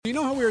You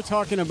know how we were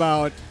talking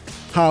about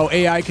how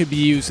AI could be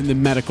used in the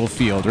medical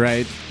field,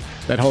 right?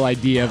 That whole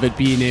idea of it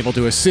being able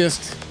to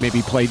assist,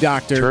 maybe play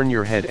doctor. Turn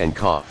your head and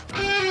cough.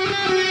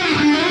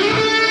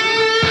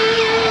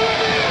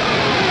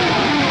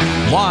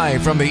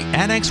 Live from the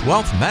Annex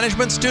Wealth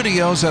Management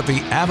Studios at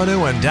the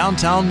Avenue in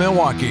downtown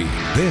Milwaukee,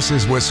 this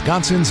is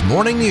Wisconsin's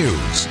Morning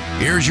News.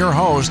 Here's your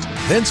host,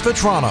 Vince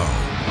Vitrano.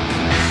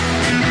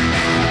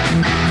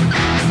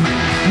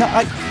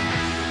 Now,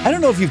 I don't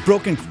know if you've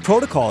broken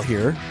protocol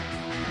here,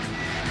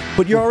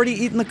 but you're already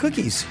eating the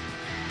cookies.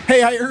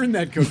 Hey, I earned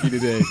that cookie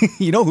today.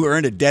 You know who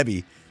earned it?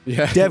 Debbie.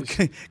 Yeah. Deb,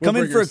 come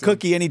in for a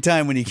cookie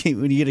anytime when you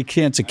get a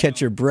chance to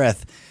catch your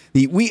breath.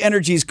 The We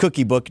Energies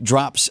cookie book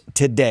drops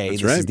today.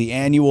 That's this right. is the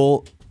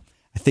annual,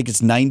 I think it's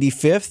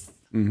 95th.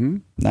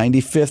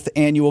 95th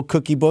annual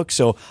cookie book.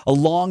 So a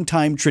long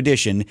time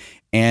tradition.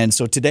 And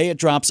so today it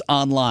drops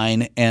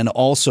online and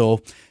also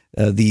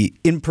the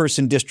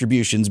in-person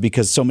distributions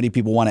because so many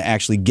people want to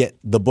actually get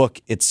the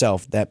book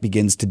itself. That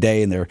begins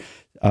today, and there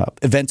are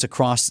events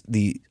across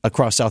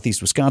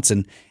Southeast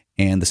Wisconsin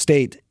and the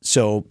state.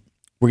 So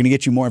we're going to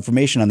get you more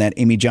information on that.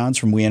 Amy Jahns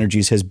from We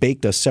Energies has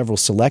baked us several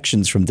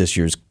selections from this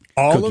year's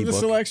All cookie of the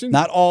book. selections?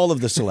 Not all of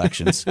the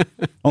selections.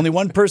 Only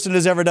one person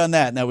has ever done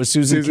that, and that was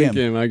Susan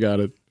Kim. I got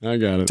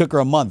it. Took her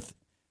a month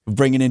of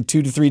bringing in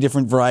 2 to 3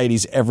 different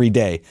varieties every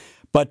day.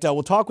 But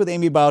we'll talk with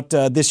Amy about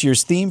this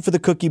year's theme for the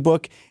cookie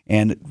book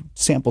and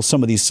sample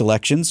some of these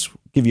selections,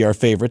 give you our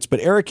favorites.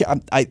 But Eric,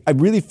 I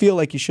really feel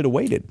like you should have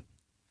waited.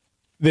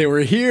 They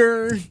were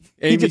here.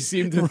 Amy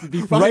seemed to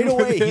be fine right with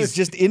away. it. He's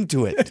just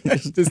into it.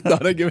 Just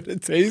thought I'd give it a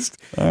taste.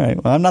 All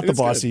right. Well, I'm not the It's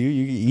boss good. of you.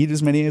 You eat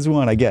as many as you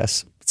want, I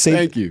guess. Save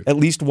Thank you. At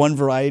least one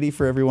variety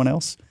for everyone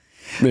else.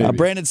 Maybe.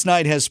 Brandon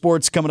Snide has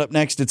sports coming up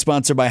next. It's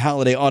sponsored by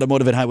Holiday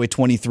Automotive at Highway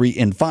 23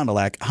 in Fond du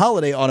Lac.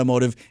 Holiday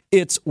Automotive,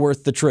 it's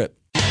worth the trip.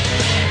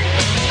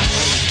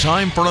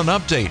 Time for an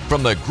update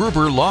from the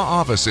Gruber Law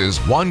Office's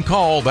One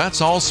Call, That's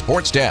All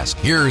Sports Desk.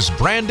 Here's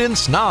Brandon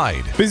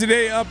Snide. Busy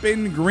day up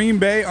in Green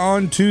Bay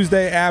on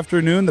Tuesday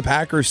afternoon. The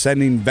Packers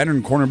sending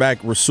veteran cornerback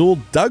Rasul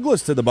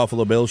Douglas to the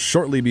Buffalo Bills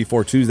shortly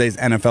before Tuesday's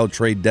NFL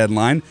trade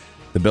deadline.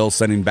 The Bills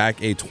sending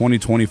back a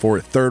 2024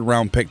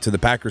 third-round pick to the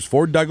Packers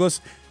for Douglas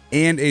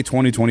and a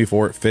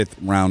 2024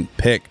 fifth-round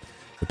pick.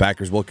 The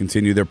Packers will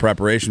continue their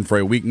preparation for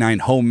a Week 9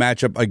 home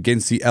matchup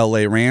against the LA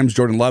Rams.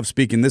 Jordan Love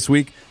speaking this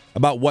week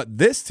about what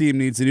this team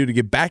needs to do to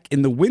get back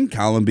in the win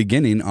column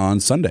beginning on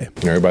Sunday.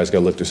 Everybody's got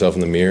to look themselves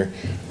in the mirror,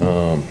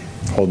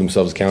 hold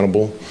themselves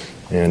accountable,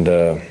 and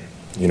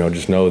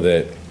just know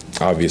that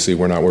obviously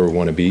we're not where we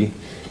want to be,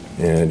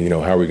 and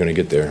how are we going to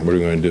get there? What are we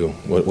going to do?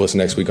 What's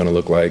next week going to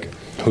look like?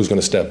 Who's going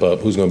to step up?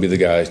 Who's going to be the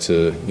guy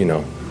to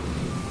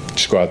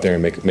just go out there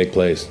and make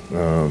plays?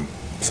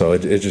 So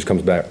it just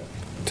comes back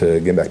to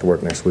get back to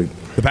work next week.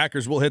 The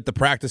Packers will hit the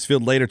practice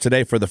field later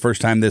today for the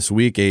first time this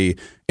week. A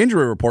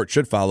injury report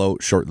should follow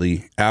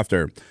shortly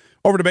after.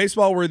 Over to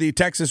baseball, where the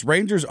Texas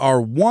Rangers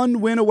are one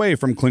win away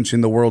from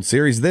clinching the World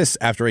Series. This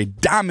after a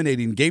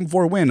dominating Game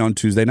 4 win on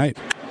Tuesday night.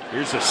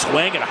 Here's a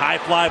swing and a high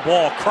fly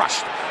ball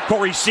crushed.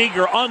 Corey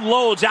Seager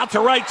unloads out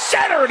to right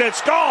center, and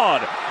it's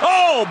gone.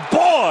 Oh,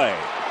 boy.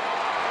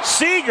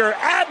 Seager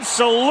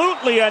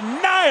absolutely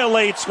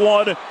annihilates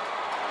one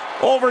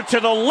over to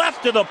the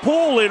left of the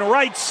pool in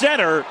right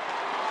center.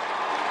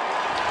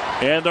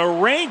 And the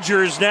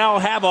Rangers now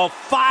have a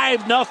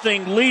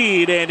 5-0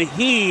 lead, and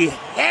he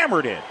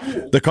hammered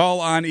it. The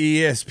call on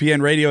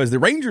ESPN Radio as the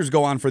Rangers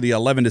go on for the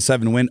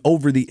 11-7 win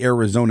over the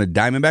Arizona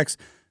Diamondbacks.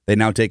 They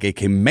now take a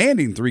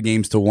commanding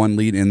 3-1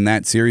 lead in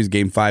that series.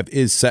 Game 5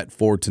 is set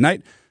for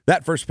tonight.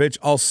 That first pitch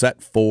all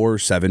set for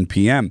 7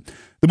 p.m.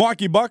 The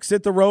Milwaukee Bucks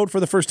hit the road for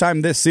the first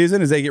time this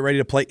season as they get ready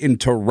to play in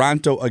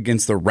Toronto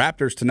against the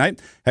Raptors tonight.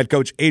 Head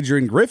coach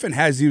Adrian Griffin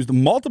has used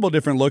multiple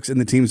different looks in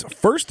the team's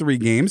first 3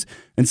 games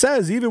and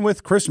says even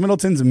with Chris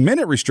Middleton's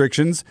minute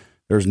restrictions,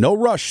 there's no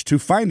rush to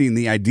finding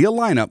the ideal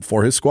lineup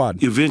for his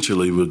squad.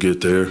 Eventually, we'll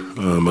get there.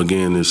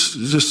 Again, it's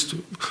just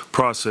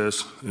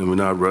process, and we're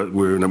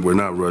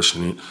not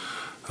rushing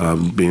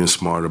it. Being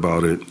smart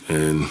about it,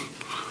 and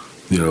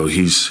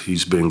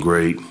he's been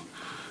great.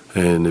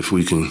 And if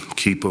we can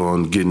keep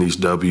on getting these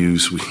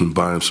W's, we can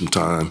buy him some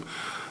time.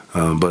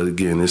 But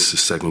again, it's the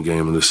second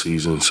game of the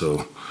season,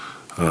 so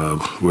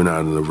we're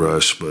not in a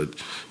rush. But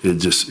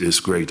it's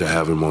great to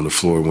have him on the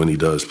floor when he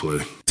does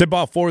play.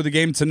 Tip-off for the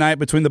game tonight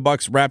between the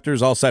Bucks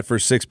Raptors, all set for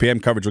 6 p.m.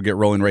 Coverage will get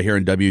rolling right here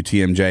in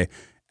WTMJ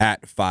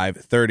at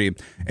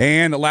 5:30.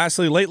 And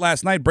lastly, late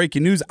last night,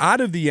 breaking news out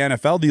of the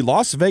NFL, the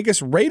Las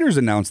Vegas Raiders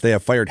announced they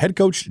have fired head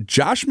coach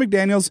Josh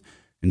McDaniels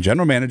and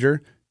general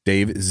manager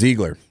Dave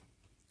Ziegler.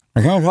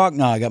 I can't talk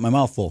now. I got my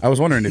mouth full. I was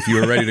wondering if you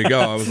were ready to go.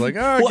 I was like,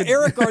 Well,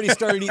 Eric already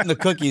started eating the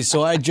cookies,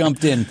 so I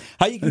jumped in.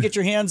 How you can get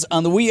your hands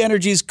on the We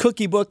Energies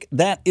cookie book,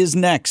 that is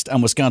next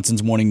on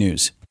Wisconsin's Morning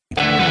News.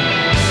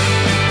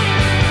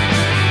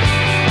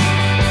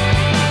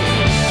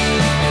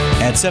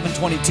 At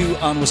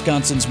 7:22 on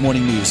Wisconsin's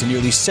Morning News, a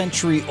nearly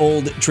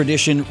century-old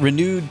tradition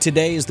renewed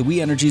today is the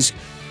We Energies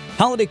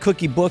Holiday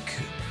Cookie Book.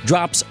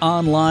 drops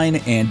online,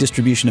 and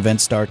distribution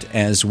events start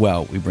as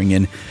well. We bring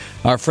in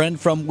our friend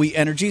from We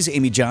Energies,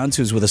 Amy Jahns,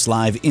 who's with us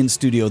live in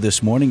studio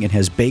this morning and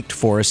has baked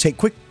for us. Hey,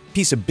 quick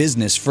piece of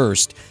business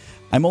first.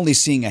 I'm only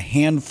seeing a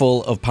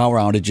handful of power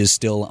outages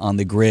still on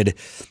the grid.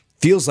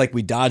 Feels like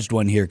we dodged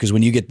one here, because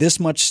when you get this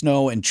much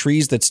snow and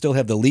trees that still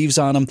have the leaves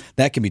on them,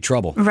 that can be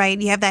trouble. Right.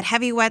 You have that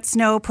heavy, wet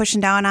snow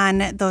pushing down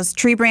on those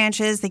tree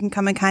branches. They can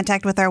come in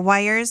contact with our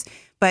wires,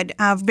 but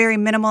very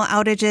minimal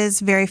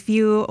outages, very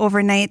few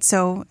overnight.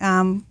 So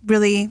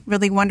really,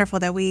 really wonderful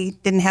that we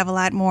didn't have a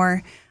lot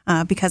more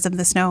because of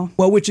the snow.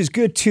 Well, which is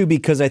good, too,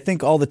 because I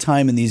think all the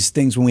time in these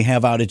things when we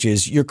have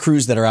outages, your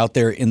crews that are out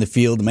there in the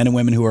field, the men and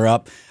women who are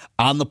up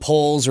on the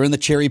poles or in the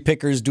cherry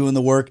pickers doing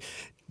the work,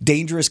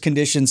 dangerous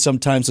conditions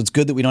sometimes. So it's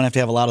good that we don't have to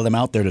have a lot of them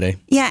out there today.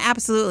 Yeah,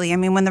 absolutely. I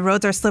mean, when the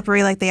roads are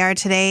slippery like they are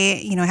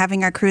today,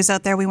 having our crews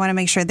out there, we want to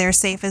make sure they're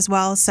safe as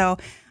well. So,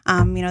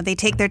 they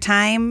take their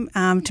time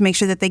to make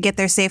sure that they get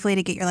there safely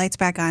to get your lights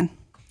back on.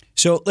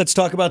 So let's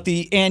talk about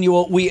the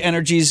annual We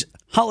Energies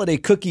Holiday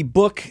Cookie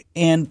Book.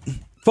 And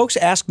folks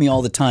ask me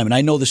all the time, and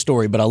I know the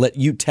story, but I'll let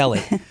you tell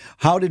it.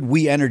 How did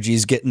We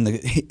Energies get in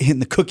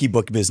the cookie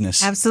book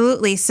business?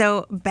 Absolutely.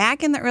 So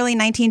back in the early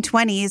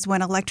 1920s,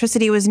 when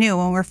electricity was new,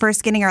 when we were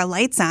first getting our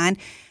lights on,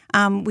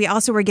 we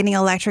also were getting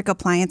electric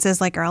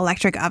appliances like our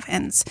electric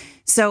ovens.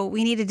 So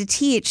we needed to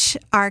teach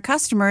our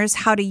customers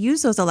how to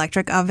use those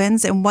electric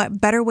ovens, and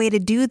what better way to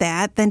do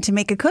that than to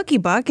make a cookie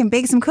book and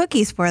bake some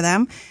cookies for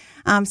them.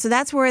 So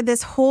that's where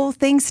this whole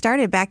thing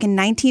started back in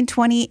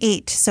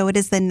 1928. So it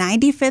is the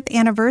 95th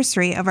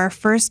anniversary of our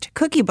first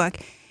cookie book.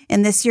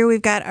 And this year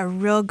we've got a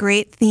real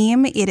great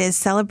theme. It is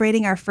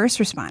celebrating our first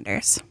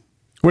responders.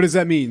 What does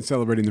that mean,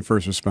 celebrating the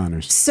first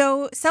responders?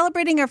 So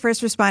celebrating our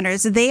first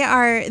responders, they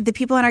are the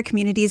people in our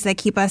communities that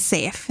keep us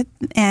safe.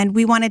 And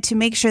we wanted to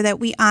make sure that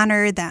we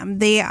honor them.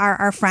 They are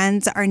our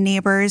friends, our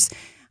neighbors,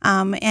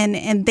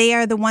 and they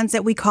are the ones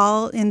that we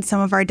call in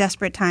some of our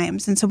desperate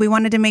times. And so we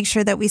wanted to make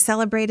sure that we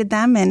celebrated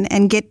them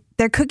and get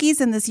their cookies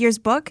in this year's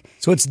book.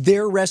 So it's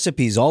their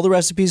recipes. All the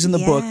recipes in the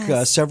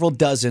book, several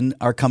dozen,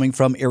 are coming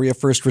from area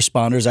first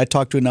responders. I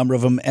talked to a number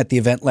of them at the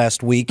event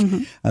last week.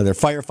 Mm-hmm. They're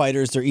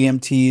firefighters, they're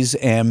EMTs,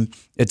 and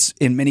it's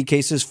in many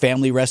cases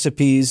family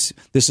recipes.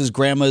 This is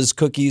grandma's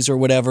cookies or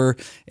whatever,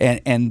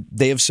 and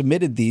they have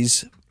submitted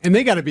these. And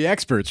they got to be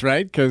experts,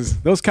 right? Because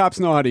those cops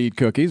know how to eat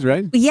cookies,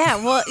 right? Yeah,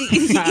 well,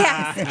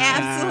 yes,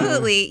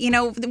 absolutely.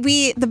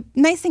 The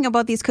nice thing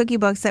about these cookie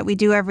books that we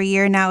do every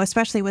year now,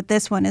 especially with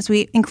this one, is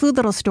we include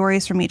little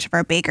stories from each of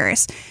our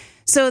bakers.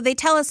 So they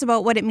tell us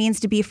about what it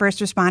means to be first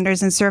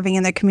responders and serving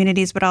in their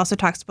communities, but also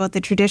talks about the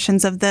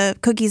traditions of the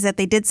cookies that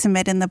they did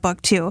submit in the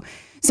book, too.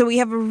 So we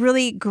have a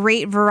really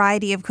great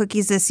variety of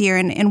cookies this year.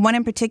 And one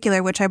in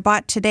particular, which I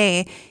bought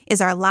today, is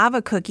our lava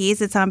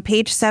cookies. It's on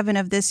page 7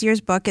 of this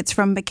year's book. It's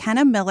from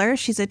McKenna Miller.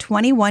 She's a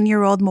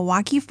 21-year-old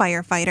Milwaukee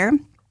firefighter.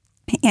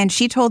 And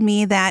she told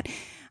me that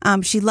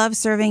she loves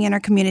serving in her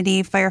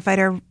community.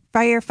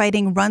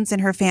 Firefighting runs in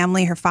her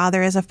family. Her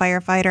father is a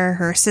firefighter.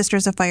 Her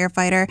sister's a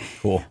firefighter.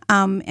 Cool.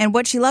 And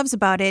what she loves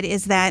about it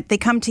is that they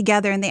come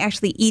together and they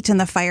actually eat in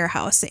the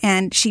firehouse.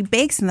 And she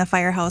bakes in the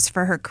firehouse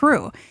for her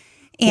crew.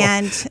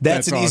 And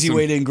that's an easy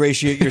way to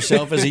ingratiate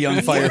yourself as a young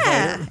firefighter.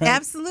 Yeah, right?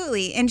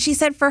 Absolutely. And she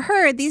said for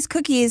her, these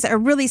cookies are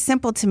really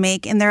simple to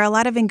make, and there are a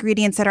lot of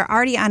ingredients that are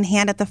already on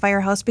hand at the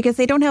firehouse because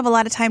they don't have a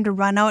lot of time to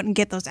run out and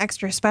get those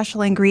extra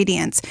special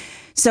ingredients.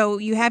 So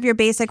you have your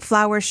basic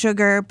flour,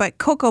 sugar, but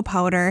cocoa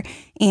powder,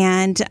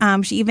 and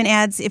she even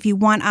adds, if you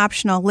want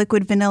optional,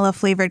 liquid vanilla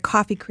flavored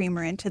coffee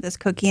creamer into this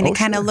cookie, and it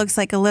kind of looks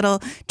like a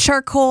little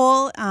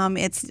charcoal.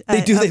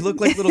 They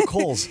look like little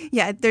coals.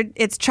 Yeah,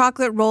 it's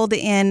chocolate rolled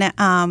in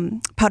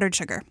powdered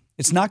sugar.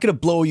 It's not going to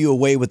blow you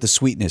away with the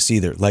sweetness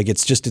either. Like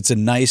it's a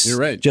nice, You're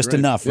right, just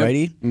enough, yep.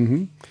 righty?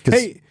 Mm-hmm.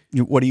 Hey,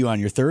 what are you on,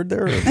 your third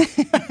there?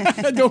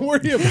 Don't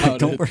worry about it.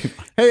 Don't worry about it.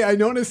 Hey, I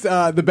noticed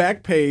the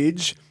back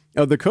page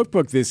of the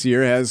cookbook this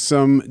year has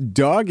some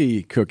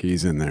doggy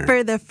cookies in there.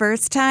 For the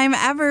first time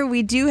ever,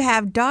 we do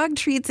have dog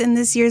treats in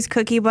this year's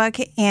cookie book,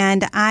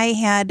 and I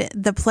had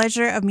the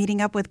pleasure of meeting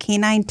up with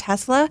Canine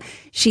Tesla.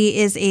 She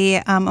is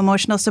a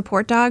emotional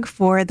support dog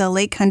for the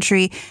Lake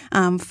Country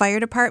Fire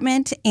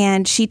Department,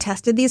 and she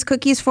tested these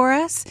cookies for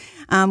us.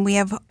 We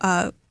have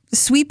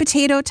sweet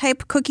potato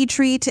type cookie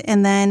treat,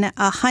 and then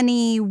a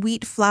honey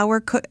wheat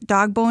flour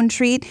dog bone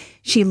treat.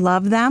 She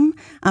loved them.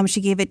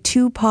 She gave it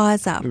 2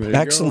 paws up.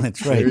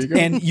 Excellent, right.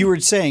 And you were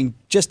saying,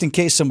 just in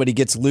case somebody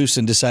gets loose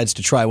and decides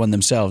to try one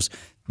themselves.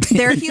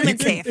 They're human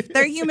safe.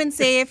 They're human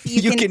safe.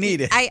 You can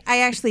eat it. I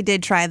actually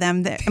did try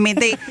them.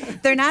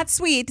 They're not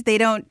sweet. They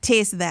don't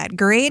taste that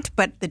great,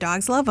 but the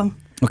dogs love them.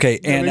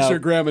 Okay, and make sure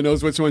Grandma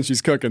knows which one she's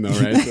cooking, though,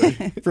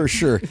 right? For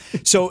sure.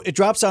 So it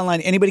drops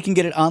online. Anybody can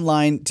get it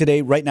online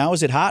today. Right now,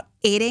 is it hot?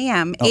 8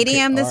 a.m. Okay, 8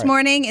 a.m. this all right.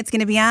 morning. It's going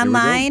to be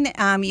online.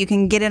 You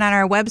can get it on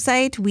our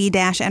website,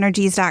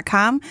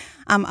 we-energies.com.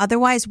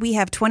 Otherwise, we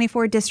have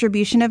 24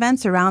 distribution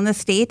events around the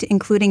state,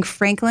 including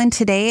Franklin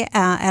today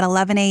at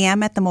 11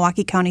 a.m. at the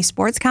Milwaukee County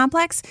Sports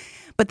Complex.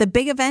 But the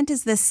big event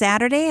is this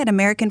Saturday at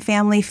American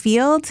Family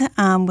Field.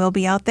 We'll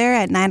be out there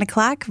at 9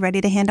 o'clock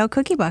ready to hand out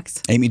cookie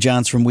books. Amy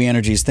Jahns from We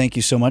Energies, thank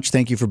you so much.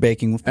 Thank you for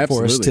baking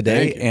for us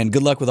today. And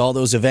good luck with all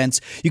those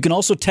events. You can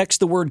also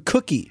text the word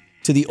cookie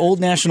to the Old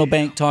National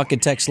Bank talk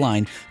and text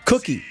line,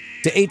 cookie,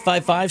 to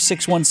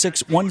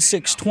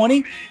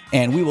 855-616-1620,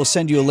 and we will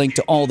send you a link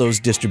to all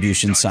those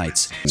distribution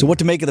sites. So what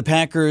to make of the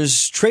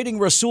Packers trading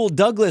Rasul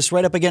Douglas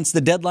right up against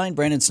the deadline?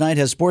 Brandon Snide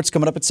has sports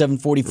coming up at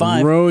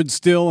 7:45. Road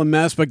still a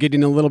mess, but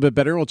getting a little bit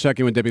better. We'll check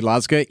in with Debbie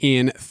Laska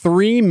in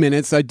 3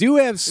 minutes. I do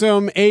have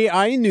some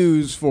AI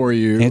news for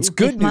you. It's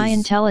good If my news.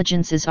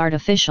 intelligence is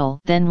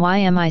artificial, then why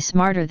am I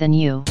smarter than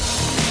you?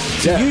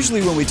 So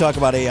usually when we talk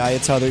about AI,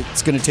 it's how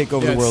it's going to take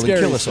over the world and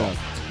kill us all.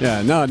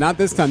 Yeah, no, not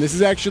this time. This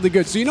is actually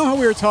good. So you know how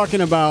we were talking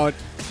about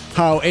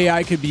how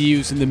AI could be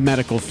used in the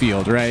medical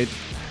field, right?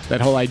 That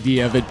whole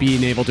idea of it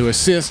being able to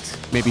assist,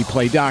 maybe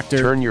play doctor.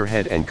 Turn your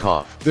head and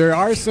cough. There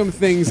are some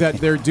things that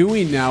they're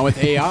doing now with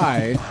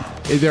AI.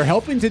 They're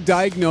helping to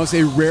diagnose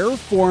a rare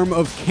form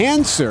of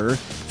cancer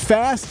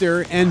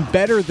faster and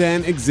better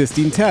than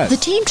existing tests.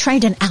 The team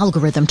trained an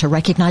algorithm to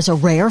recognize a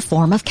rare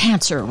form of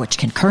cancer, which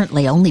can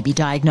currently only be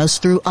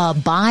diagnosed through a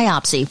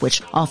biopsy,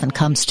 which often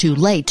comes too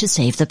late to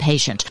save the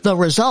patient. The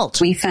result?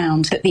 We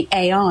found that the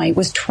AI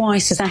was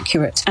twice as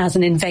accurate as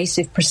an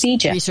invasive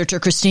procedure. Researcher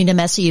Christina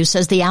Messiou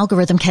says the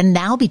algorithm can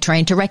now be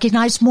trained to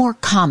recognize more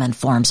common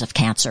forms of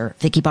cancer.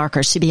 Vicki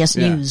Barker, CBS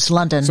News,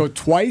 London. So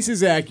twice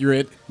as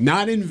accurate,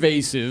 not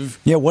invasive.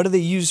 Yeah, what do they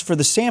use for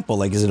the sample?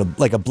 Like, is it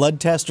like a blood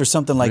test or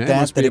something like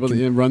that? Must be able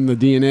to run the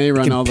DNA,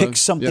 run all pick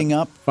something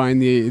up,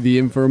 find the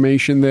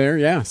information there.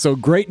 Yeah, so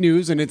great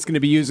news, and it's going to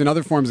be used in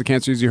other forms of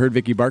cancer, as you heard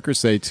Vicki Barker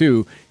say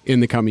too, in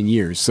the coming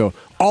years. So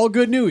all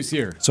good news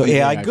here. So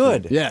AI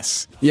good.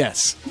 Yes.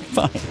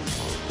 Fine.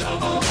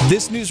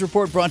 This news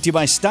report brought to you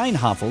by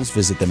Steinhoffels.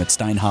 Visit them at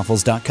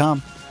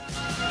steinhoffels.com.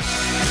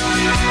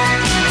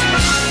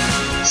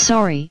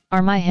 Sorry,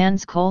 are my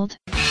hands cold?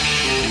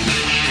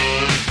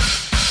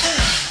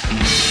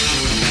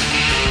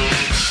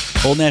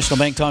 Old National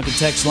Bank talk and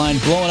text line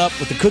blowing up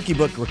with the cookie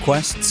book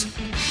requests.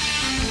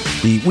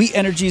 The We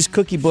Energies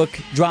cookie book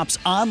drops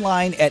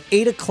online at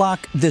 8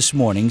 o'clock this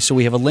morning, so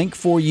we have a link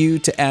for you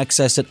to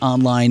access it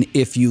online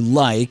if you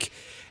like.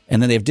 And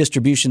then they have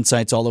distribution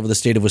sites all over the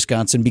state of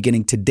Wisconsin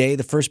beginning today.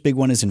 The first big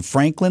one is in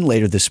Franklin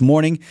later this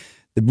morning.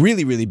 The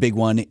really, really big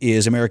one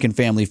is American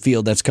Family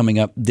Field. That's coming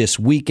up this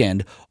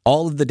weekend.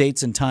 All of the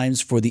dates and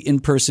times for the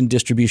in-person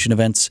distribution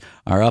events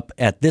are up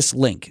at this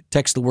link.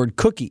 Text the word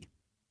cookie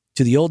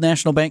to the Old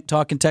National Bank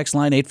talk and text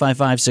line,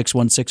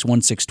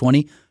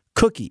 855-616-1620.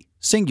 Cookie,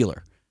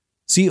 singular,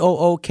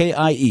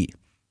 COOKIE.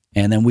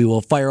 And then we will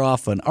fire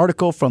off an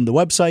article from the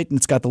website, and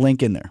it's got the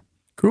link in there.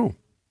 Cool.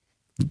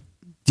 Do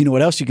you know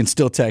what else you can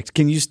still text?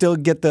 Can you still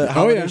get the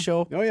holiday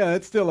show? Oh, yeah,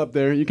 it's still up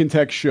there. You can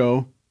text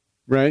show,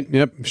 right?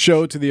 Yep,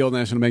 show to the Old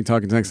National Bank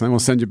talk and text line. We'll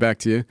send you back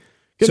to you.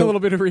 Get a little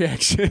bit of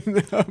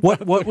reaction.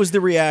 What was the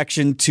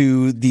reaction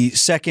to the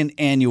second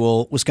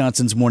annual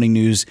Wisconsin's Morning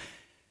News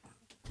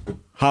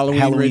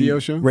Halloween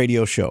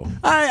radio show?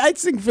 I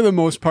think for the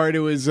most part it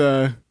was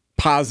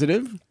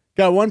positive.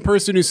 Got one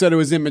person who said it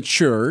was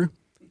immature,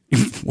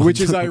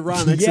 which is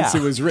ironic since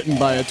it was written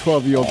by a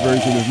 12-year-old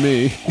version of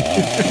me.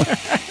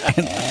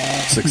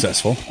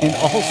 Successful. And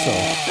also,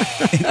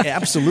 it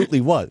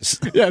absolutely was.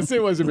 Yes,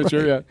 it was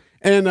immature, yeah.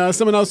 And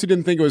someone else who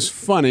didn't think it was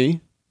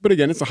funny. But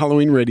again, it's a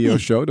Halloween radio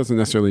show. It doesn't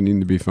necessarily need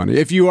to be funny.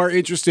 If you are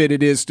interested,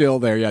 it is still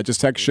there. Yeah, just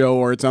text show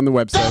or it's on the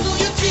website.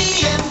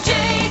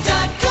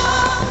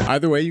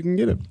 Either way, you can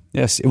get it.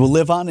 Yes, it will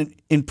live on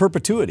in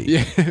perpetuity.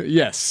 Yeah,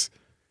 yes.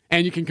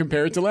 And you can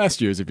compare it to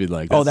last year's if you'd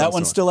like. That's that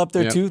one's still up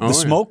there too? The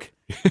smoke?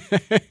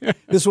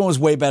 This one was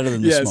way better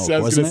than the smoke, wasn't it? Yes, I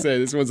was going to say,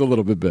 this one's a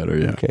little bit better,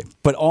 yeah. Okay,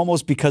 but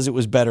almost because it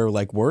was better,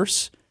 like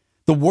worse?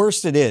 The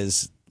worse it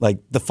is, like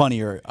the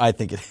funnier I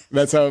think it is.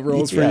 That's how it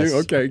rolls for you?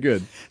 Okay,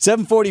 good.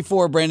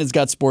 7:44, Brandon's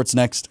got sports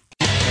next.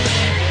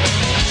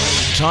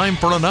 Time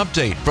for an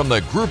update from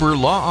the Gruber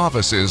Law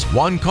Office's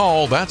One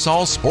Call, That's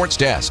All Sports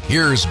Desk.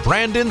 Here's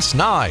Brandon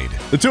Snide.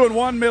 The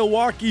 2-1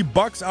 Milwaukee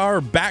Bucks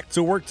are back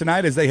to work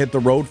tonight as they hit the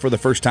road for the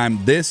first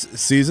time this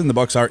season. The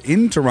Bucks are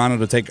in Toronto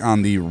to take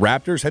on the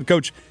Raptors. Head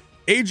coach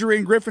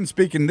Adrian Griffin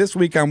speaking this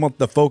week on what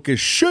the focus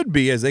should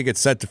be as they get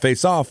set to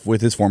face off with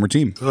his former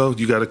team. Well,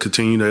 you got to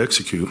continue to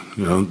execute,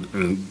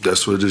 and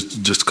that's what it's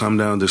just come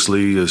down. This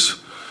league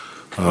is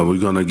we're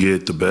going to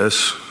get the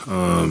best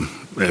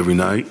every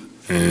night.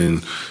 And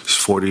it's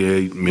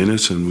 48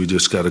 minutes, and we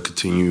just got to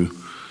continue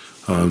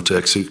to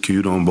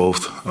execute on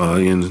both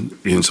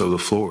ends of the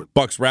floor.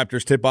 Bucks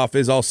Raptors tip-off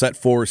is all set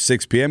for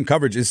 6 p.m.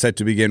 Coverage is set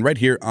to begin right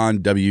here on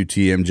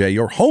WTMJ,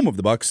 your home of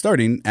the Bucks,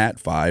 starting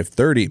at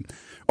 5:30.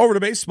 Over to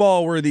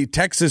baseball, where the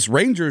Texas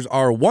Rangers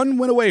are one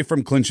win away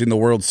from clinching the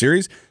World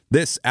Series.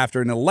 This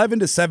after an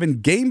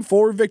 11-7 Game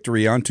 4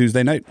 victory on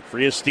Tuesday night.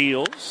 Free of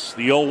steals.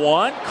 The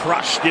 0-1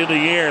 crushed in the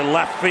air,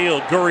 left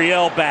field.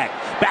 Gurriel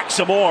back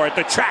some more at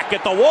the track,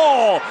 at the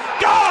wall.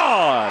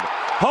 Gone!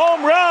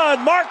 Home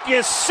run.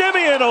 Marcus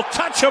Semien will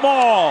touch them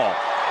all.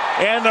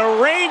 And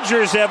the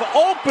Rangers have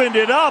opened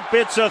it up.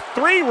 It's a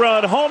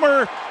 3-run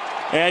homer.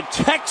 And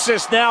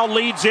Texas now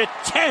leads it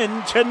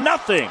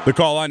 10-0. The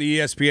call on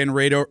ESPN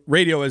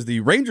radio as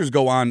the Rangers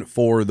go on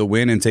for the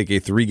win and take a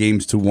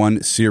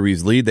 3-1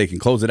 series lead. They can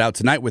close it out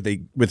tonight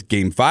with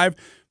Game 5.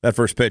 That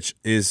first pitch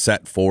is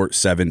set for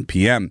 7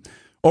 p.m.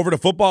 Over to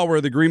football, where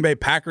the Green Bay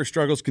Packers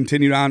struggles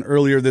continued on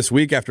earlier this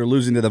week after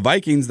losing to the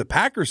Vikings. The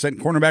Packers sent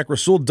cornerback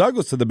Rasul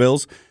Douglas to the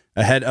Bills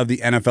ahead of the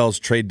NFL's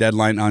trade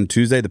deadline on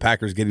Tuesday. The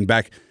Packers getting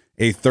back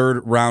a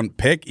third-round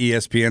pick.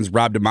 ESPN's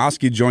Rob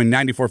Demovsky joined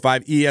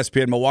 94.5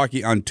 ESPN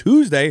Milwaukee on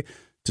Tuesday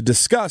to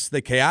discuss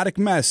the chaotic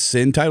mess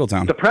in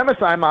Titletown. The premise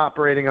I'm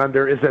operating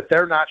under is that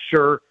they're not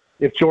sure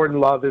if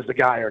Jordan Love is the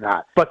guy or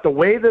not. But the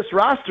way this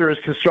roster is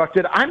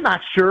constructed, I'm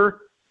not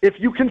sure if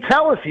you can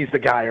tell if he's the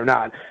guy or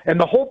not. And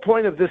the whole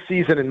point of this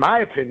season, in my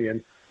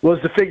opinion, was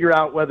to figure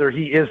out whether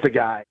he is the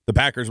guy. The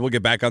Packers will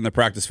get back on the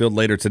practice field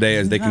later today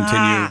as they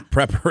continue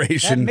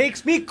preparation. That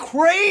makes me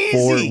crazy.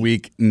 For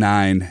Week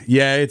 9.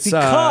 Yeah, it's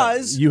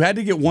because you had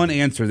to get one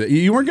answer. That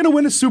you weren't going to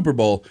win a Super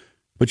Bowl,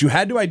 but you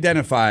had to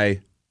identify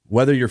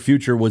whether your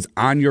future was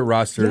on your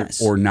roster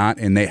or not,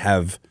 and they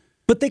have.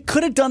 But they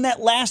could have done that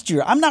last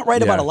year. I'm not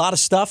right about a lot of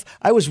stuff.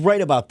 I was right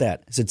about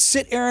that. I said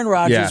sit Aaron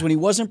Rodgers when he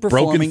wasn't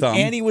performing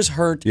and he was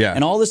hurt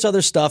and all this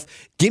other stuff.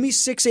 Give me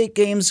 6-8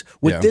 games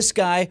with this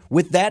guy,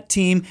 with that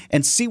team,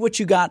 and see what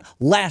you got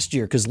last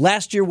year, because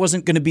last year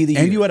wasn't going to be the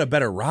year. And you had a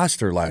better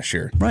roster last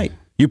year. Right.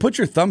 You put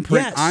your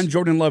thumbprint on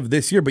Jordan Love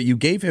this year, but you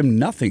gave him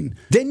nothing.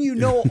 Then you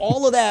know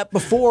all of that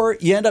before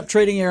you end up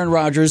trading Aaron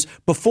Rodgers,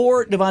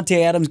 before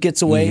Devontae Adams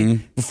gets away,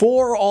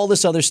 before all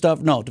this other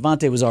stuff. No,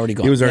 Devontae was already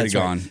gone. He was already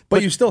gone. Right.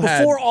 But you still had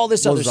before all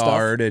this other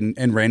stuff.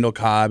 and Randall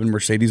Cobb and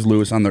Mercedes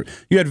Lewis on the.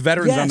 You had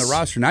veterans on the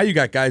roster. Now you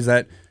got guys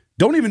that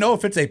don't even know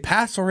if it's a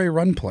pass or a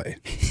run play.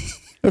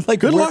 Like,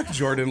 good luck,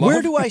 Jordan Love.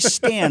 Where do I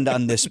stand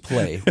on this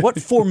play?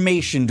 What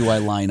formation do I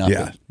line up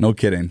in? No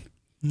kidding.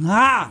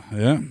 Yeah,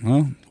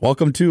 well,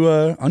 welcome to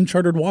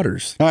uncharted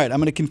waters. All right, I'm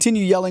going to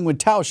continue yelling when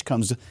Tausch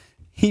comes.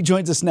 He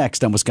joins us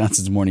next on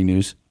Wisconsin's Morning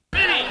News.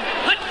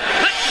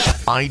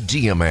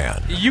 Idea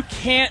Man. You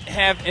can't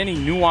have any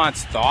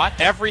nuanced thought.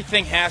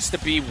 Everything has to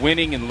be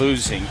winning and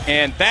losing.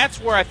 And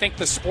that's where I think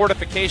the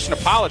sportification of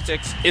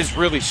politics is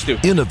really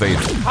stupid.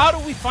 Innovative. How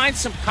do we find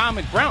some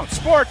common ground?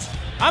 Sports,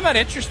 I'm not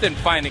interested in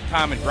finding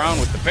common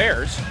ground with the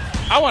Bears.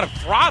 I want to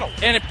throttle.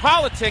 And in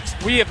politics,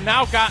 we have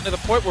now gotten to the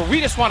point where we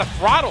just want to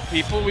throttle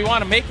people. We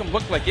want to make them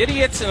look like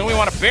idiots, and then we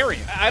want to bury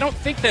them. I don't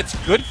think that's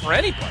good for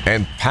anybody.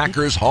 And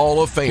Packers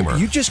Hall of Famer.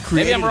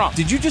 Maybe I'm wrong.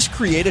 Did you just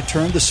create a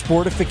term, the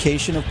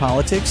sportification of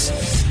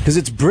politics? Because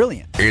it's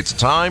brilliant. It's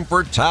time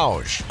for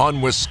Tausch on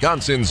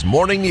Wisconsin's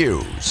Morning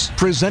News.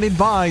 Presented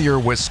by your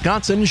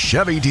Wisconsin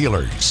Chevy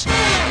dealers.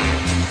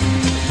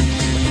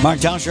 Mark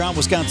Tauscher on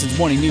Wisconsin's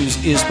Morning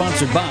News is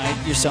sponsored by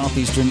your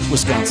Southeastern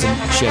Wisconsin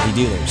Chevy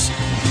dealers.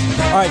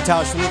 All right,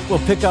 Tausch, we'll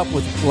pick up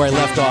with where I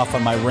left off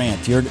on my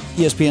rant. You're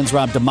ESPN's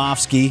Rob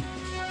Demovsky.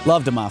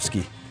 Love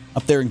Demovsky.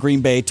 Up there in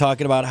Green Bay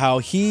talking about how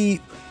he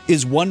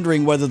is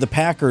wondering whether the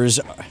Packers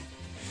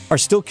are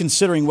still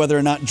considering whether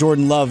or not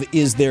Jordan Love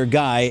is their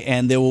guy,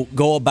 and they will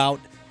go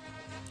about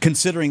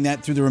considering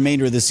that through the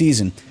remainder of the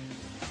season.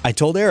 I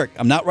told Eric,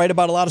 I'm not right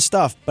about a lot of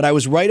stuff, but I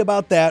was right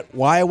about that,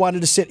 why I wanted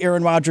to sit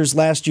Aaron Rodgers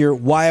last year,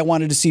 why I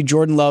wanted to see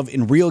Jordan Love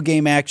in real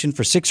game action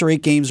for 6 or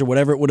 8 games or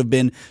whatever it would have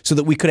been, so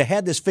that we could have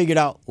had this figured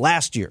out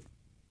last year.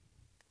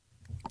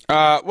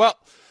 Well,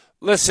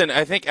 listen,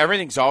 I think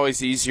everything's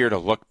always easier to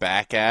look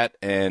back at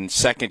and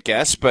second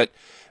guess, but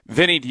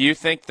Vinny, do you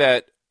think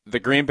that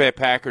the Green Bay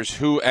Packers,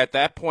 who at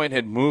that point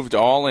had moved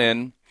all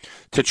in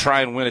to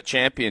try and win a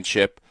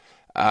championship,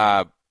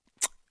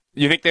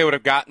 you think they would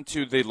have gotten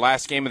to the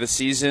last game of the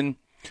season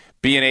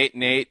being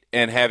 8-8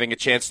 and having a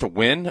chance to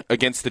win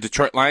against the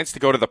Detroit Lions to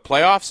go to the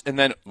playoffs, and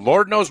then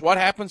Lord knows what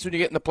happens when you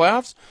get in the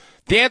playoffs?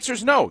 The answer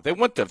is no, they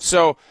wouldn't have.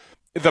 So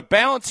the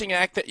balancing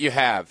act that you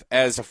have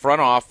as a front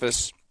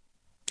office,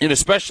 and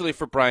especially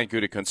for Brian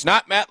Gutekunst,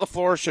 not Matt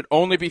LaFleur, should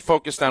only be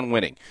focused on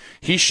winning.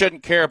 He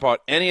shouldn't care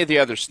about any of the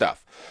other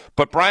stuff.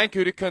 But Brian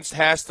Gutekunst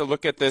has to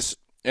look at this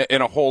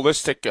in a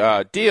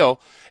holistic deal.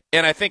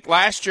 And I think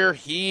last year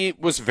he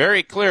was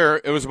very clear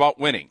it was about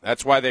winning.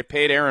 That's why they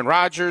paid Aaron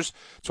Rodgers.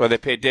 That's why they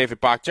paid David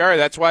Bakhtiari.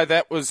 That's why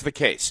that was the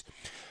case.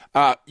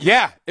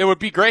 It would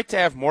be great to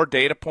have more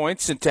data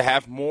points and to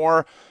have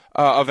more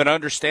of an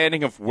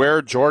understanding of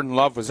where Jordan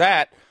Love was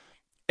at.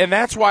 And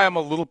that's why I'm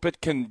a little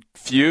bit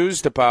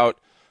confused about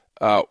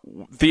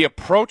the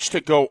approach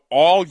to go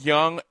all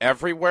young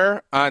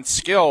everywhere on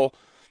skill.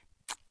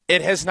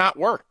 It has not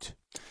worked.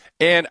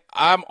 And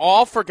I'm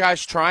all for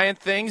guys trying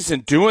things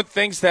and doing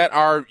things that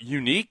are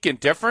unique and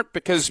different,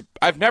 because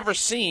I've never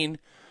seen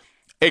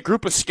a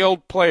group of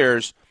skilled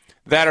players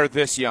that are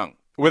this young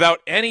without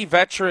any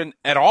veteran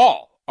at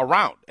all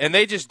around, and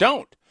they just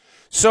don't.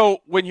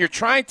 So when you're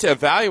trying to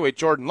evaluate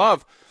Jordan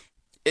Love,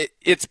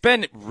 it's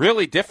been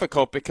really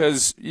difficult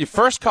because the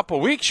first couple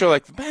of weeks you're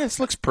like, man, this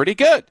looks pretty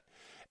good.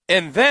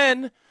 And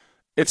then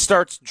it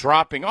starts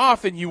dropping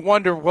off and you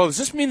wonder, well, does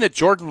this mean that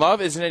Jordan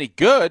Love isn't any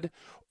good?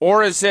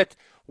 Or is it,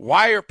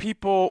 why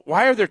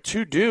are there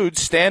two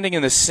dudes standing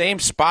in the same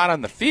spot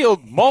on the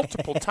field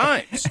multiple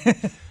times?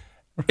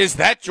 Is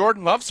that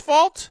Jordan Love's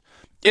fault?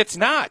 It's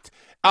not.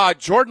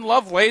 Jordan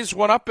Love lays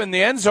one up in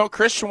the end zone.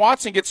 Christian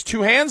Watson gets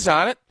two hands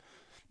on it,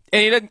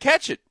 and he doesn't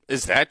catch it.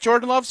 Is that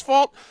Jordan Love's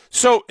fault?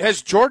 So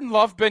has Jordan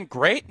Love been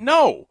great?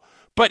 No.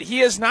 But he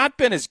has not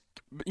been as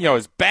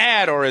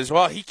bad or as,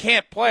 well, he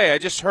can't play. I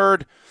just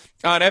heard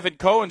on Evan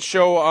Cohen's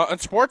show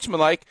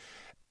Unsportsmanlike,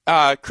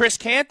 Chris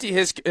Canty,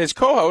 his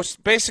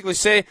co-host, basically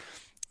say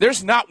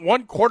there's not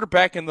one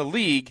quarterback in the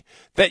league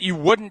that you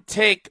wouldn't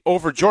take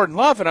over Jordan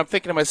Love. And I'm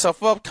thinking to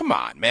myself, well, come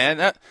on,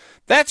 man.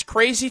 That's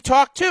crazy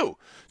talk, too.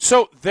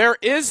 So there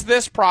is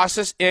this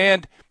process,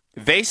 and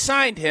they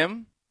signed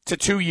him to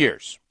 2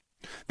 years.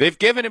 They've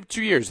given him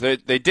 2 years. They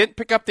didn't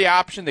pick up the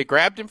option. They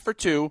grabbed him for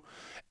 2.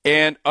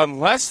 And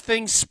unless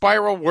things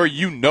spiral where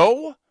you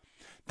know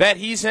that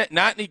he's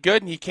not any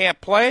good and he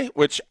can't play,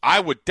 which I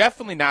would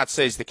definitely not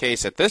say is the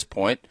case at this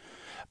point,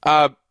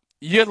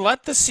 you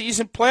let the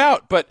season play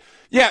out. But,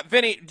 yeah,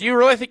 Vinny, do you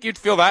really think you'd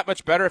feel that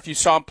much better if you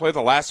saw him play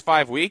the last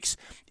 5 weeks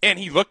and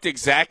he looked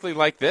exactly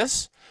like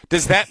this?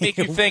 Does that make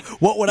you think,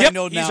 what would I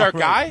know now? He's our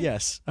guy?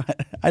 Yes.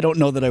 I don't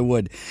know that I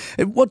would.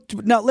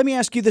 Now, let me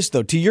ask you this,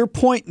 though. To your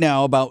point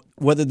now about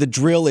whether the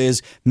drill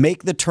is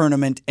make the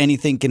tournament,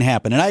 anything can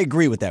happen. And I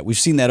agree with that. We've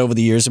seen that over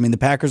the years. I mean, the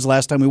Packers,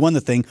 last time we won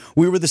the thing,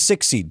 we were the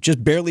 6th seed,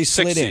 just barely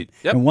slid in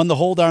and won the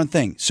whole darn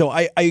thing. So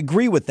I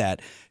agree with that.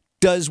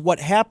 Does what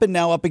happened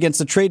now up against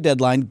the trade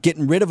deadline,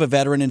 getting rid of a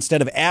veteran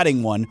instead of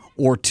adding one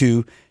or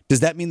two,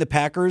 does that mean the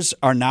Packers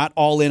are not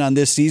all in on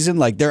this season?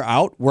 Like they're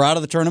out? We're out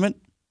of the tournament?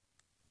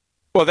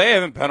 Well, they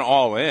haven't been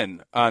all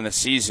in on the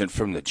season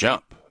from the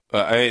jump.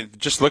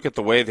 Just look at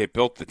the way they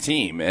built the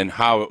team and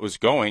how it was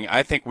going.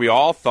 I think we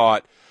all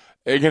thought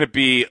they're going to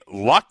be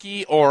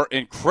lucky or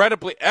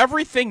incredibly.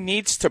 Everything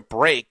needs to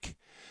break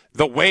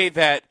the way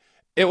that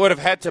it would have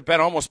had to have been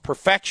almost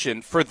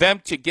perfection for them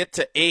to get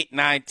to 8,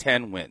 9,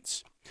 10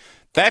 wins.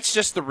 That's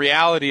just the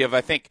reality of, I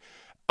think,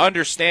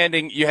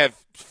 understanding you have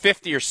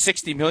 50 or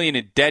 60 million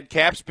in dead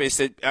cap space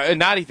that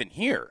not even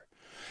here.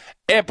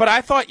 But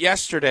I thought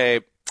yesterday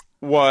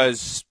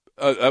was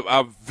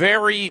a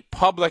very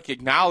public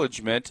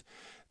acknowledgement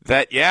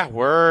that, yeah,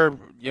 we're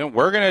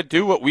going to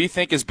do what we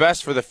think is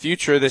best for the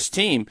future of this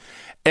team.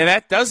 And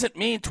that doesn't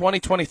mean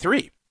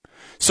 2023.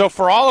 So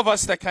for all of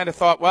us that kind of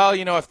thought, well,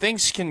 if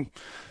things can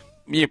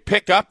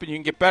pick up and you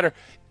can get better,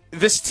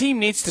 this team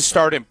needs to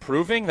start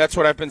improving. That's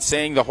what I've been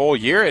saying the whole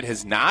year. It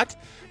has not.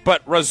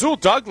 But Rasul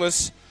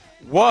Douglas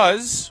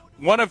was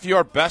one of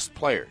your best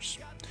players.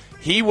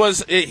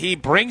 He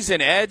brings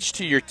an edge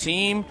to your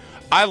team.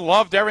 I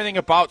loved everything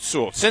about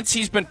Sewell. Since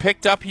he's been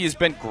picked up, he has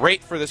been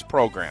great for this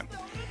program.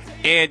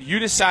 And you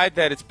decide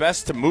that it's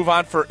best to move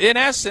on for, in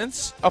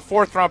essence, a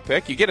 4th-round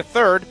pick. You get a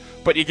 3rd,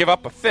 but you give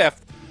up a 5th.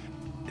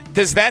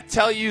 Does that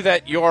tell you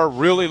that you're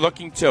really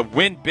looking to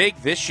win big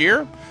this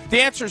year?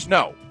 The answer is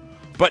no.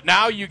 But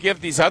now you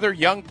give these other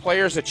young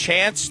players a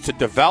chance to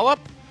develop,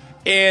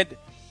 and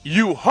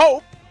you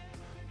hope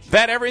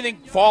that everything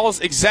falls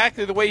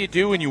exactly the way you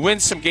do and you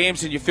win some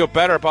games and you feel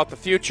better about the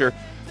future.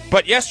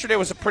 But yesterday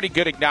was a pretty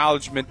good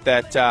acknowledgement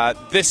that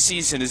this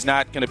season is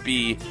not going to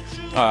be,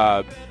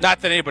 not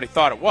that anybody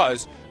thought it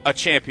was, a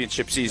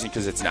championship season,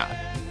 because it's not.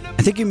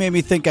 I think you made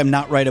me think I'm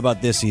not right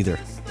about this either.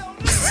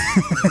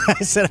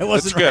 I said I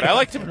wasn't. That's good. Right. I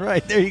like to.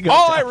 Right, there you go.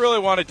 All I really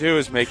want to do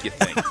is make you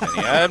think,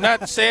 Vinny. I'm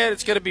not saying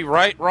it's going to be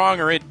right, wrong,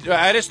 or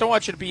I just don't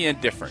want you to be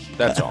indifferent.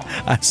 That's all.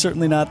 I'm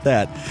certainly not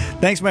that.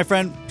 Thanks, my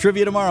friend.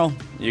 Trivia tomorrow.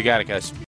 You got it, guys.